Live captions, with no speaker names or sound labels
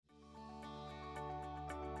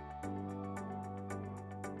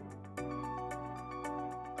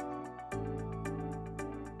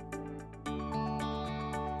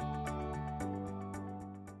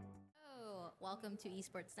welcome to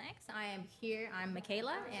EsportsNext. I'm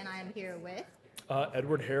Michaela, and I'm here with.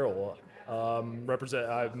 Edward Harrill. I'm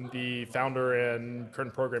the founder and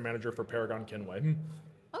current program manager for Paragon Kenway.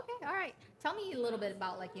 Okay, all right. Tell me a little bit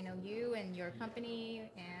about, you and your company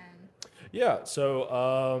and. Yeah,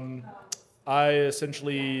 so I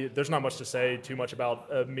essentially, there's not much to say too much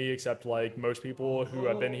about me except like most people who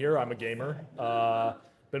have been here, I'm a gamer.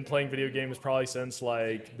 Been playing video games probably since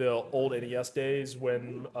like the old NES days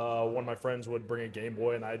when one of my friends would bring a Game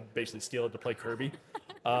Boy and I'd basically steal it to play Kirby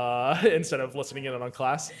instead of listening in on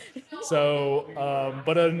class.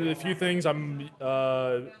 But a few things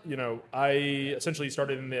I essentially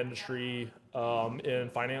started in the industry in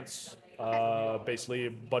finance. Basically,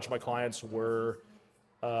 a bunch of my clients were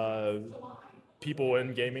uh, people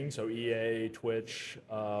in gaming, so EA, Twitch,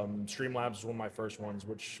 Streamlabs was one of my first ones,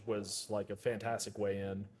 which was like a fantastic way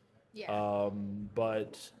in. Yeah.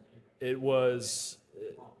 But it was,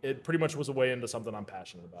 it pretty much was a way into something I'm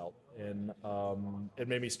passionate about, and it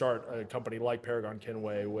made me start a company like Paragon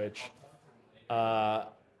Kenway, which uh,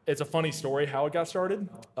 it's a funny story how it got started.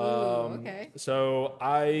 Ooh, okay. So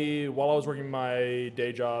while I was working my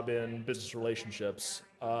day job in business relationships,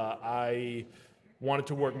 I wanted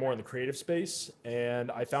to work more in the creative space,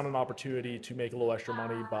 and I found an opportunity to make a little extra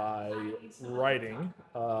money by writing.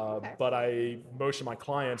 Okay. But most of my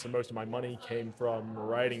clients and most of my money came from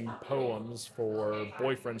writing poems for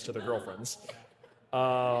boyfriends to their girlfriends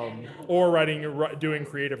or doing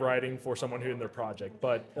creative writing for someone who in their project.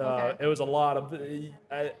 But Okay. it was a lot of,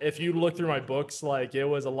 if you look through my books, like it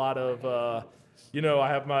was a lot of, I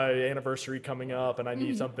have my anniversary coming up and I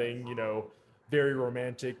need something, very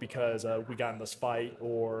romantic because we got in this fight,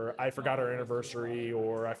 or I forgot our anniversary,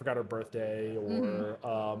 or I forgot our birthday, or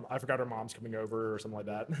I forgot our mom's coming over, or something like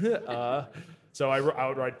that. So I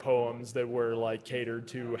would write poems that were like catered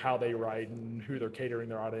to how they write and who they're catering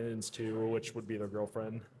their audience to, which would be their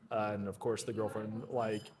girlfriend. And of course, the girlfriend,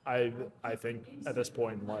 like I think at this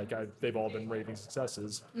point, they've all been raving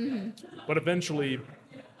successes. But eventually,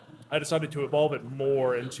 I decided to evolve it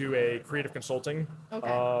more into a creative consulting.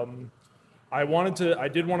 Okay. I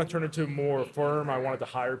did want to turn it to more firm. I wanted to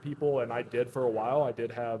hire people, and I did for a while. I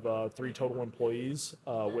did have 3 total employees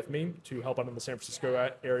with me to help out in the San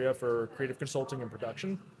Francisco area for creative consulting and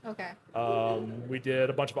production. Okay. We did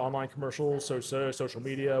a bunch of online commercials, so social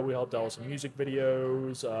media. We helped out with some music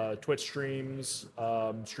videos, Twitch streams.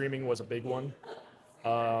 Streaming was a big one.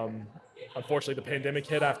 Unfortunately, the pandemic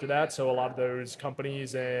hit after that, so a lot of those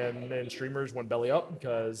companies and streamers went belly up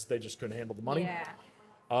because they just couldn't handle the money. Yeah.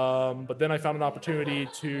 But then I found an opportunity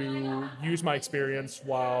to use my experience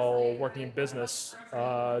while working in business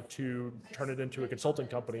to turn it into a consulting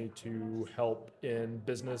company to help in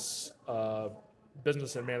business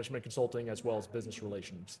and management consulting as well as business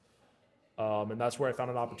relations. And that's where I found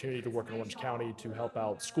an opportunity to work in Orange County to help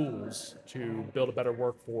out schools to build a better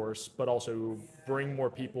workforce, but also bring more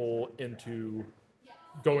people into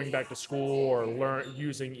going back to school or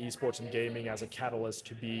using esports and gaming as a catalyst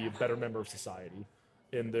to be a better member of society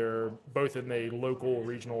both in the local,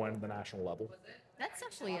 regional, and the national level. That's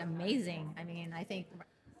actually amazing. I mean, I think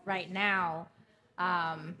right now,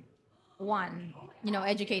 um, one,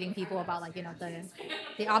 educating people about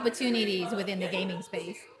the opportunities within the gaming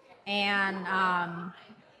space, and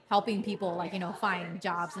helping people find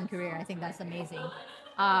jobs and career. I think that's amazing.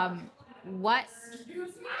 What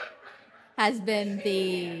has been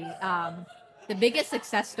the biggest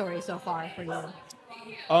success story so far for you?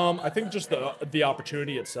 I think just the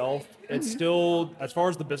opportunity itself. It's still, as far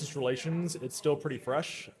as the business relations, it's still pretty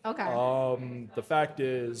fresh. Okay. The fact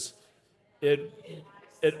is, it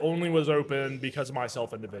it only was open because of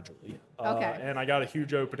myself individually. Okay. And I got a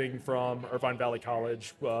huge opening from Irvine Valley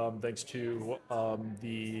College, thanks to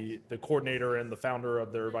the coordinator and the founder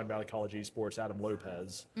of the Irvine Valley College Esports, Adam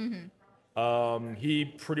Lopez. He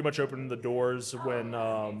pretty much opened the doors when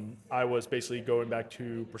I was basically going back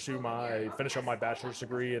to finish up my bachelor's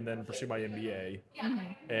degree and then pursue my MBA.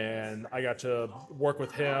 And I got to work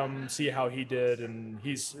with him, see how he did, and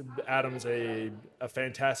Adam's a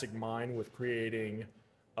fantastic mind with creating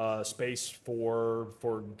space for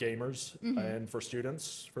gamers and for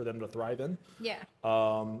students for them to thrive in. Yeah.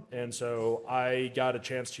 And so I got a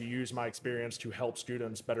chance to use my experience to help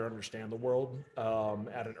students better understand the world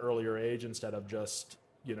at an earlier age instead of just,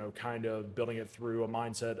 kind of building it through a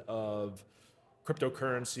mindset of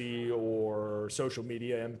cryptocurrency or social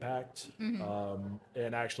media impact,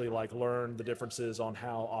 and actually learn the differences on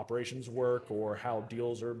how operations work or how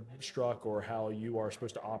deals are struck or how you are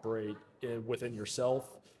supposed to operate within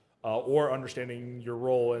yourself. Or understanding your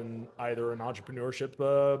role in either an entrepreneurship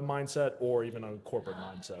mindset or even a corporate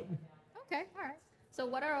mindset. Okay. All right. So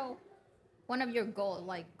what are one of your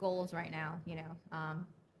goals right now?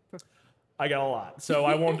 I got a lot, so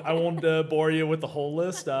I won't bore you with the whole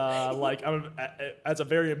list. As a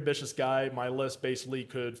very ambitious guy, my list basically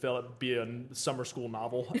could be a summer school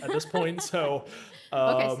novel at this point. So,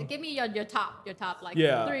 Okay, so give me your top like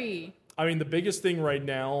yeah, three. I mean the biggest thing right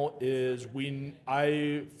now is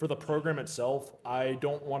for the program itself, I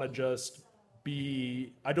don't want to just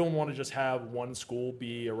have one school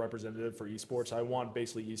be a representative for esports. I want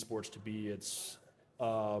basically esports to be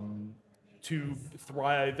um, to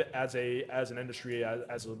thrive as an industry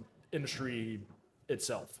as an industry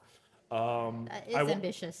itself. That I is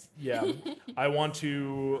ambitious. Yeah, I want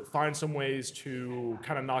to find some ways to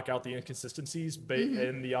kind of knock out the inconsistencies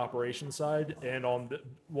in the operations side and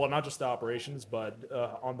not just the operations, but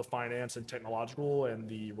on the finance and technological and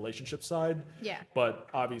the relationship side. Yeah. But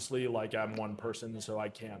obviously, like I'm one person, so I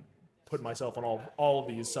can't put myself on all of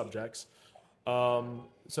these subjects.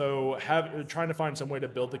 So trying to find some way to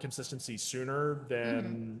build the consistency sooner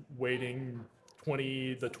than waiting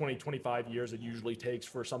 25 years it usually takes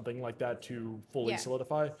for something like that to fully Yeah.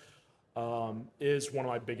 solidify is one of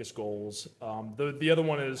my biggest goals. The other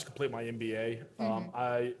one is complete my MBA.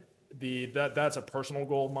 That's a personal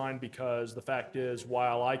goal of mine because the fact is,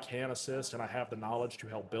 while I can assist and I have the knowledge to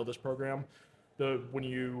help build this program, when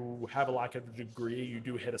you have a lack of a degree, you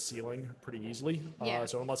do hit a ceiling pretty easily. Yeah.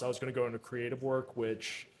 So unless I was going to go into creative work,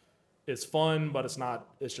 which is fun, but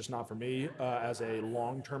it's just not for me as a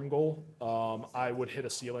long-term goal. I would hit a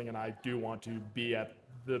ceiling, and I do want to be at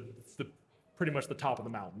the pretty much the top of the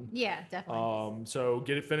mountain. Yeah, definitely. So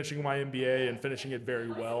finishing my MBA and finishing it very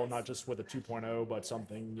well, not just with a 2.0, but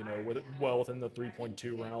something within the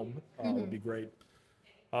 3.2 realm would be great.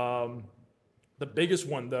 The biggest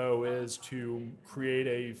one though is to create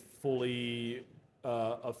a fully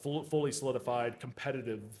solidified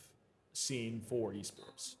competitive scene for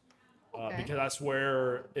esports. Okay. Because that's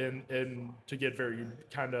where, to get very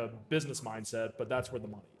kind of business mindset, but that's where the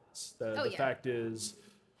money is. The fact is,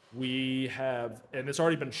 we have, and it's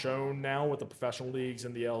already been shown now with the professional leagues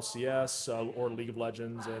and the LCS or League of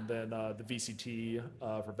Legends, and then the VCT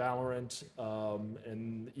for Valorant,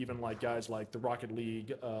 and even like guys like the Rocket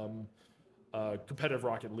League, competitive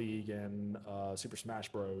Rocket League, and Super Smash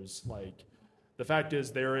Bros. Like, the fact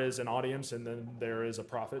is, there is an audience and then there is a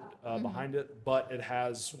profit behind it, but it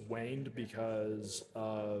has waned because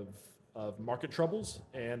of market troubles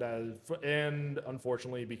and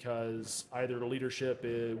unfortunately because either the leadership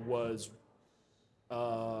was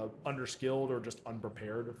underskilled or just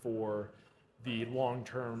unprepared for the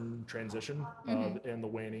long-term transition and the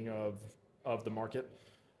waning of the market.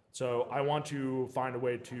 So I want to find a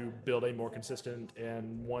way to build a more consistent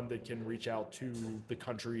and one that can reach out to the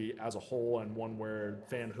country as a whole, and one where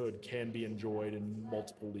fanhood can be enjoyed in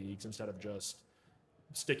multiple leagues instead of just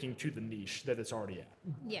sticking to the niche that it's already at.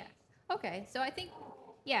 Yeah. Okay. So I think,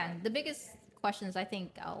 the biggest questions I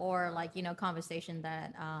think, or conversation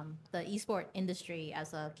that the esport industry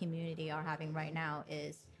as a community are having right now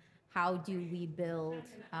is, how do we build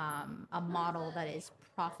a model that is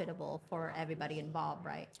profitable for everybody involved,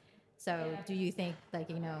 right? So do you think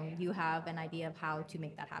you have an idea of how to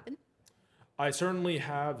make that happen? I certainly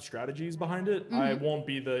have strategies behind it. I'm not going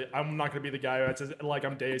to be the guy who says like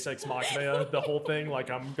I'm Deus Ex Machina the whole thing. Like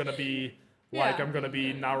I'm going to be I'm going to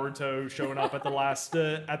be Naruto showing up at the last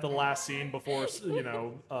scene before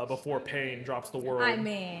Pain drops the world. I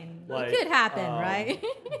mean, it could happen, right?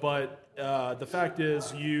 But the fact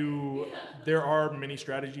is, there are many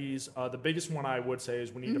strategies. The biggest one I would say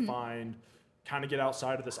is we need to get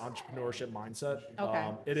outside of this entrepreneurship mindset.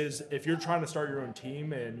 Okay. It is, if you're trying to start your own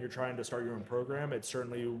team and you're trying to start your own program, it's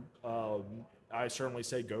certainly, I certainly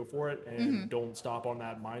say go for it and don't stop on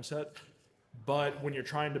that mindset. But when you're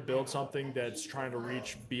trying to build something that's trying to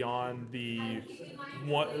reach beyond in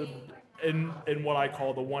what I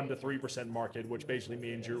call the 1% to 3% market, which basically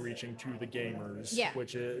means you're reaching to the gamers,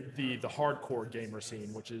 which is the hardcore gamer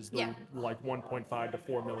scene, which is the 1.5 to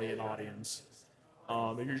 4 million audience.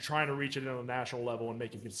 If you're trying to reach it on a national level and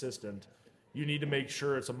make it consistent, you need to make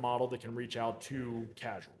sure it's a model that can reach out to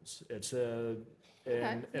casuals.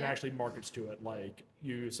 And actually markets to it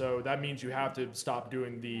so that means you have to stop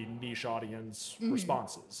doing the niche audience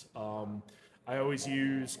responses. I always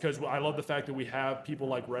because I love the fact that we have people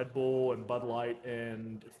like Red Bull and Bud Light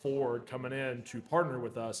and Ford coming in to partner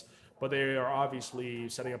with us, but they are obviously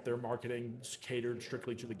setting up their marketing catered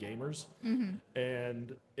strictly to the gamers.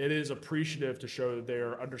 And it is appreciative to show that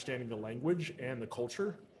they're understanding the language and the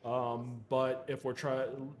culture. But if we're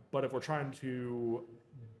trying to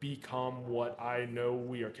become what I know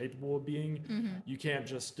we are capable of being, you can't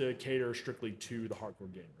just cater strictly to the hardcore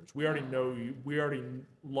gamers. We already know we already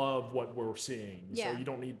love what we're seeing, Yeah. so you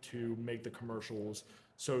don't need to make the commercials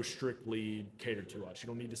so strictly catered to us. You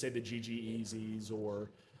don't need to say the GG Easies or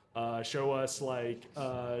show us like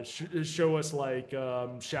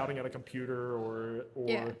shouting at a computer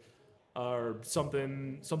Yeah. or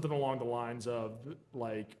something along the lines of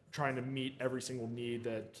like trying to meet every single need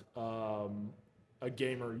that a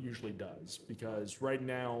gamer usually does. Because right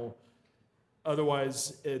now,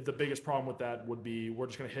 otherwise, the biggest problem with that would be we're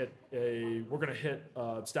just going to hit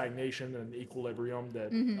stagnation and equilibrium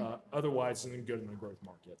that otherwise isn't good in the growth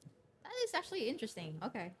market. That is actually interesting.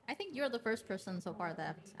 Okay. I think you're the first person so far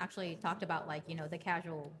that actually talked about like, the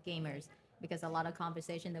casual gamers, because a lot of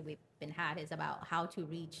conversation that we've been had is about how to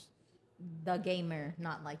reach the gamer,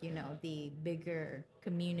 not like, the bigger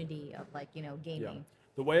community of like, gaming. Yeah.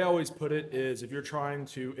 The way I always put it is if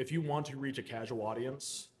you want to reach a casual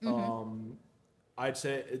audience, I'd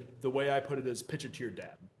say the way I put it is pitch it to your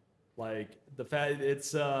dad. Like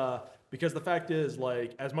because the fact is,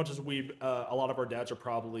 like, as much as a lot of our dads are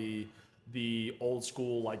probably the old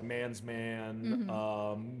school, like, man's man.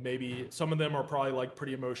 Maybe some of them are probably like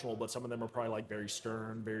pretty emotional, but some of them are probably like very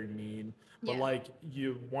stern, very mean. But like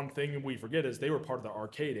one thing we forget is they were part of the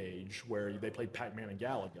arcade age where they played Pac-Man and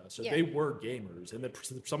Galaga, so they were gamers, and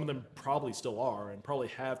some of them probably still are, and probably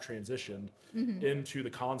have transitioned into the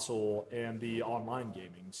console and the online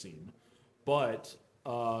gaming scene. But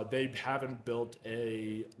they haven't built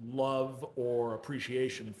a love or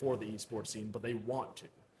appreciation for the esports scene, but they want to.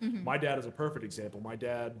 My dad is a perfect example. My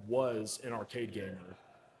dad was an arcade gamer,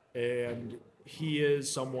 and he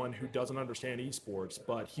is someone who doesn't understand esports,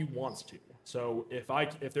 but he wants to. So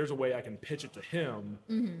if there's a way I can pitch it to him,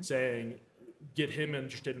 saying, get him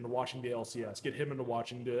interested in watching the LCS, get him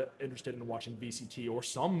interested in watching VCT or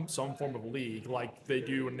some form of league like they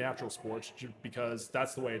do in natural sports, because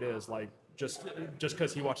that's the way it is. Like just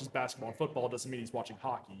because he watches basketball and football doesn't mean he's watching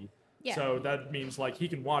hockey. Yeah. So that means like he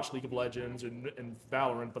can watch League of Legends and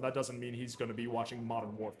Valorant, but that doesn't mean he's going to be watching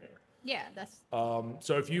Modern Warfare. Yeah, that's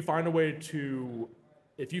So if you find a way to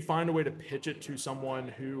pitch it to someone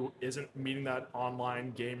who isn't meeting that online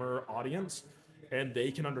gamer audience, and they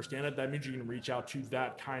can understand it, that means you can reach out to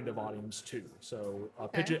that kind of audience too. So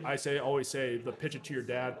pitch it. Always say pitch it to your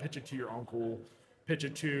dad, pitch it to your uncle, pitch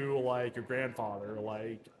it to like your grandfather,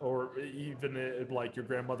 like, or even like your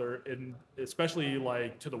grandmother, and especially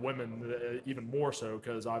like to the women, even more so,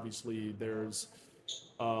 because obviously there's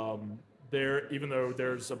even though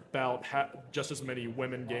there's about just as many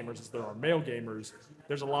women gamers as there are male gamers,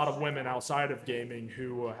 there's a lot of women outside of gaming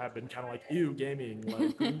who have been kind of like, ew, gaming,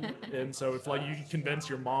 like, and so if like you convince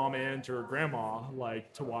your mom and your grandma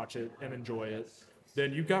like to watch it and enjoy it,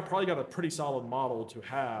 then you've probably got a pretty solid model to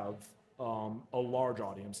have a large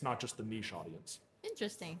audience, not just the niche audience.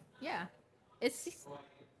 interesting. Yeah. It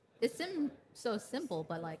seems so simple,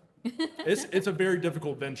 but like it's a very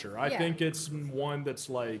difficult venture. I think it's one that's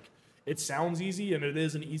like, it sounds easy and it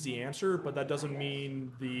is an easy answer, but that doesn't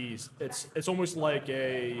mean it's almost like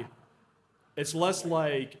it's less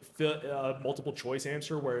like a multiple choice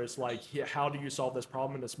answer where it's like, how do you solve this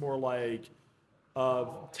problem? And it's more like,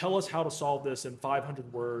 tell us how to solve this in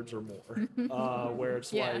 500 words or more, where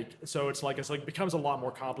it's it becomes a lot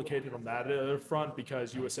more complicated on that front,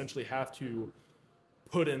 because you essentially have to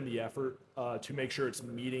put in the effort to make sure it's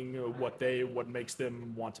meeting what makes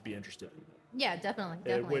them want to be interested. Yeah,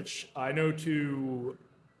 definitely. Which I know to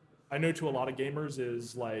a lot of gamers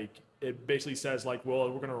is like, it basically says like,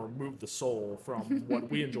 well, we're going to remove the soul from what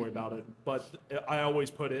we enjoy about it. But I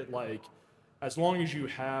always put it like, as long as you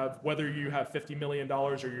have, whether you have $50 million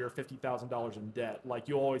or you're $50,000 in debt, like,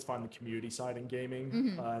 you'll always find the community side in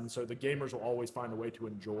gaming. And so the gamers will always find a way to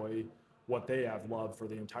enjoy what they have loved for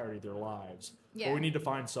the entirety of their lives. Yeah. But we need to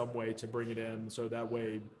find some way to bring it in so that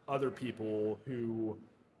way other people who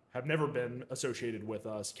have never been associated with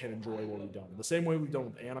us can enjoy what we've done. The same way we've done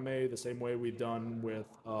with anime, the same way we've done with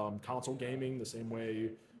console gaming, the same way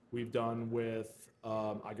we've done with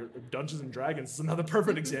Dungeons and Dragons is another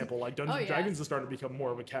perfect example. Like Dungeons and Dragons is starting to become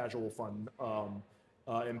more of a casual, fun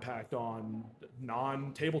impact on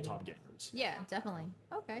non-tabletop gamers. Yeah, definitely.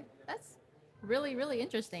 Okay, that's really, really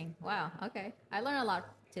interesting. Wow. Okay, I learned a lot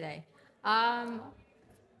today.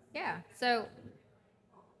 Yeah. So,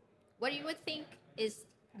 what do you would think is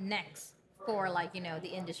next for like the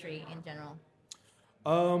industry in general?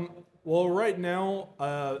 Well, right now,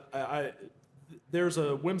 there's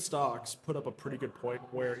a Wim Stocks put up a pretty good point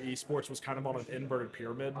where esports was kind of on an inverted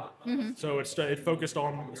pyramid. So it focused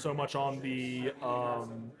on so much on the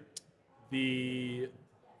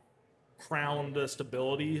crown the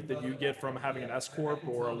stability that you get from having an S corp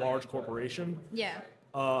or a large corporation. Yeah.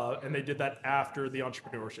 And they did that after the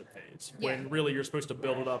entrepreneurship phase, when really you're supposed to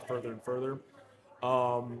build it up further and further.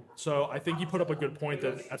 So I think you put up a good point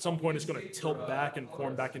that at some point it's going to tilt back and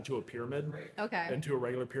form back into a pyramid, into a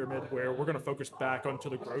regular pyramid, where we're going to focus back onto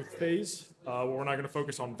the growth phase. Where we're not going to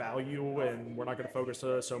focus on value, and we're not going to focus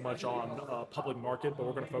so much on public market, but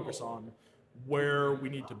we're going to focus on where we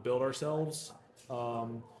need to build ourselves.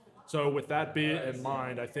 So with that being in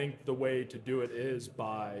mind, I think the way to do it is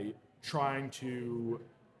by trying to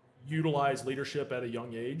utilize leadership at a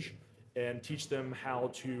young age and teach them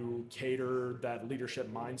how to cater that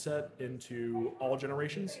leadership mindset into all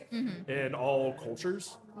generations and all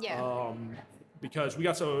cultures. Because we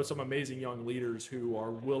got some amazing young leaders who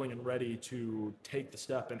are willing and ready to take the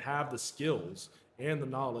step and have the skills and the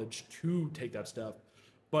knowledge to take that step.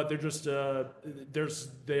 But they're just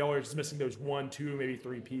they always missing those 1, 2, maybe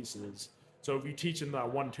 3 pieces. So if you teach them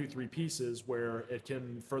that 1, 2, 3 pieces where it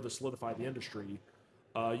can further solidify the industry,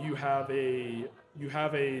 you have a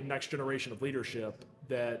next generation of leadership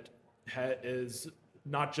that is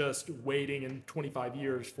not just waiting in 25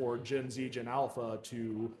 years for Gen Z, Gen Alpha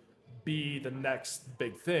to be the next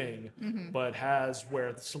big thing, but has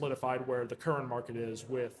solidified where the current market is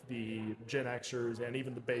with the Gen Xers and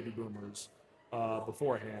even the baby boomers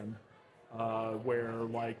beforehand, where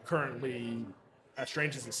like currently, as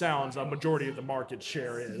strange as it sounds, a majority of the market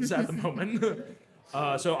share is at the moment.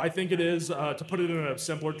 So I think it is, to put it in a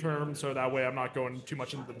simpler term, so that way I'm not going too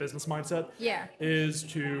much into the business mindset, is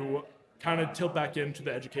to kind of tilt back into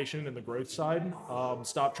the education and the growth side.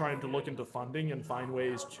 Stop trying to look into funding and find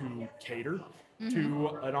ways to cater to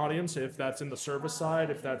an audience. If that's in the service side,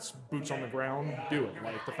 if that's boots on the ground, do it.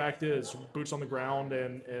 Like the fact is, boots on the ground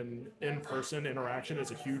and in-person interaction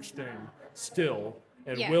is a huge thing still,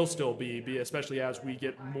 and will still be, especially as we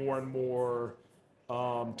get more and more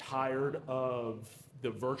tired of the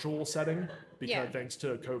virtual setting because thanks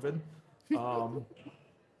to COVID.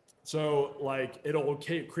 So like it'll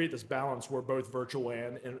create this balance where both virtual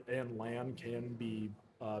and LAN can be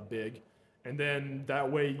big, and then that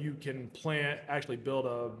way you can actually build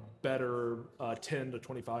a better 10 to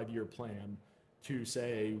 25 year plan to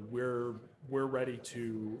say we're ready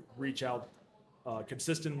to reach out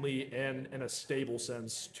consistently and in a stable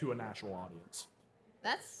sense to a national audience.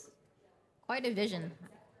 That's quite a vision.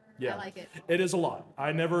 Yeah, I like it. It is a lot.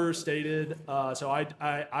 I never stated, so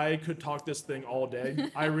I could talk this thing all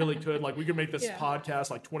day. I really could. Like, we could make this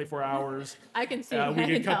podcast like 24 hours. I can see. We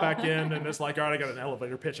could cut back in, and it's like, all right, I got an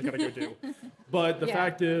elevator pitch I gotta go do. But the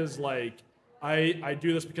fact is, like, I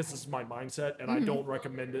do this because this is my mindset, and I don't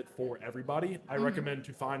recommend it for everybody. I recommend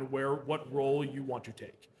to find what role you want to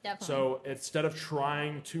take. Definitely. So instead of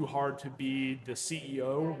trying too hard to be the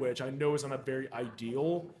CEO, which I know isn't a very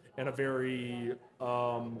ideal and a very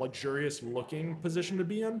luxurious looking position to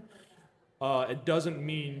be in, it doesn't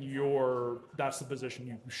mean that's the position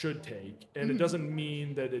you should take, and it doesn't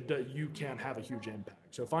mean that you can't have a huge impact.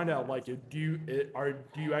 So find out, like, do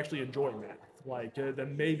you actually enjoy math? Like,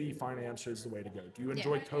 then maybe finance is the way to go. Do you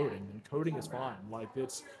enjoy coding? And coding is fine. Like,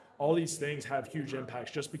 it's all these things have huge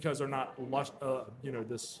impacts. Just because they're not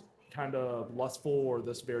this kind of lustful or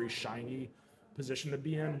this very shiny position to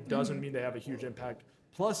be in doesn't mean they have a huge impact.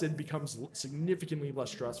 Plus, it becomes significantly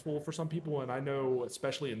less stressful for some people, and I know,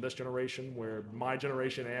 especially in this generation, where my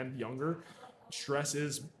generation and younger, stress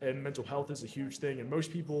and mental health is a huge thing, and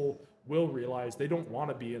most people will realize they don't want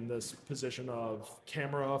to be in this position of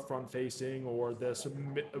camera front-facing, or this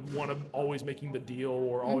one of always making the deal,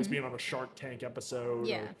 or always being on a Shark Tank episode.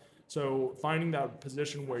 So finding that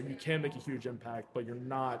position where you can make a huge impact, but you're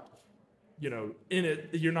not in it,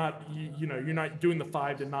 you're not doing the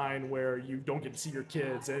 5 to 9 where you don't get to see your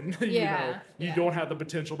kids, and you don't have the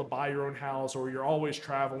potential to buy your own house, or you're always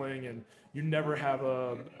traveling and you never have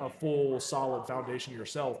a full solid foundation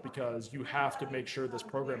yourself, because you have to make sure this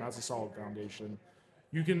program has a solid foundation.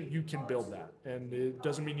 You can build that, and it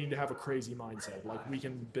doesn't mean you need to have a crazy mindset. Like, we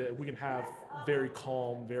can have very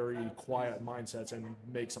calm, very quiet mindsets and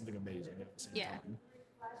make something amazing at the same time.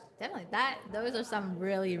 Definitely. Those are some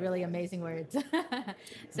really, really amazing words.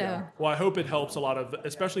 Well, I hope it helps a lot of,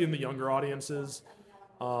 especially in the younger audiences.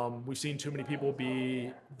 We've seen too many people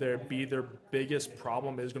their biggest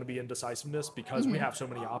problem is going to be indecisiveness, because we have so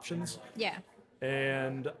many options.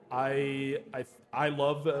 And I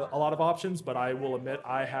love a lot of options, but I will admit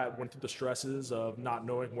I went through the stresses of not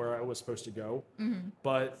knowing where I was supposed to go.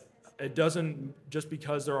 But it doesn't, just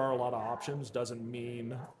because there are a lot of options doesn't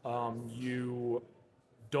mean you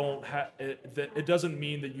don't have it doesn't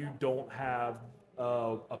mean that you don't have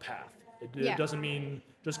a path. It doesn't mean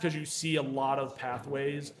just because you see a lot of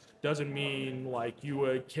pathways doesn't mean like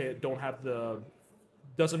you don't have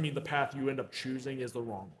doesn't mean the path you end up choosing is the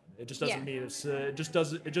wrong one. It just doesn't mean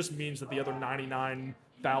it just means that the other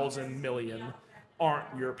 99,000 million aren't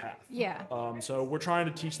your path. Yeah. So we're trying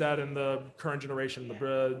to teach that in the current generation,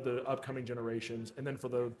 the upcoming generations, and then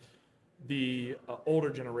for the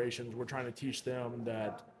older generations, we're trying to teach them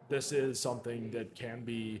that this is something that can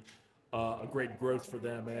be a great growth for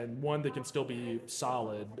them, and one that can still be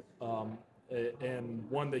solid, and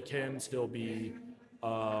one that can still be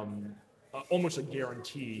almost a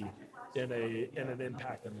guarantee in an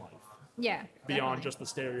impact in life. Yeah. Beyond Definitely. just the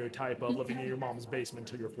stereotype of living in your mom's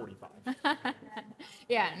basement until you're 45.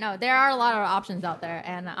 Yeah, no, there are a lot of options out there,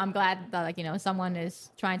 and I'm glad that someone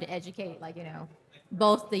is trying to educate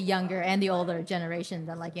both the younger and the older generation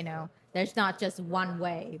that there's not just one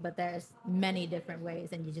way, but there's many different ways,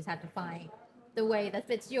 and you just have to find the way that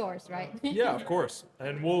fits yours, right? Yeah, of course,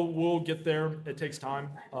 and we'll get there. It takes time.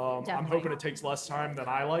 I'm Definitely. hoping it takes less time than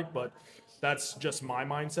I like, but that's just my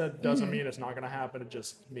mindset. Doesn't mean it's not going to happen. It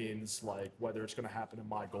just means like whether it's going to happen in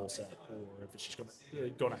my goal set or if it's just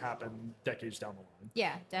going to happen decades down the line.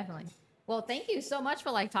 Yeah, definitely. Well, thank you so much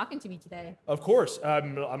for talking to me today. Of course,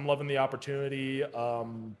 I'm loving the opportunity.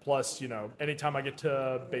 Plus, anytime I get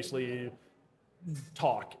to basically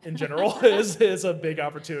talk in general is a big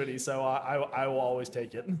opportunity. So I will always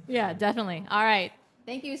take it. Yeah, definitely. All right.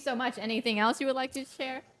 Thank you so much. Anything else you would like to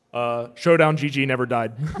share? Showdown GG never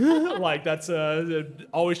died. That's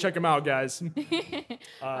always check them out, guys.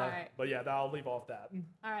 All right. But yeah, I'll leave off that.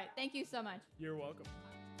 All right. Thank you so much. You're welcome.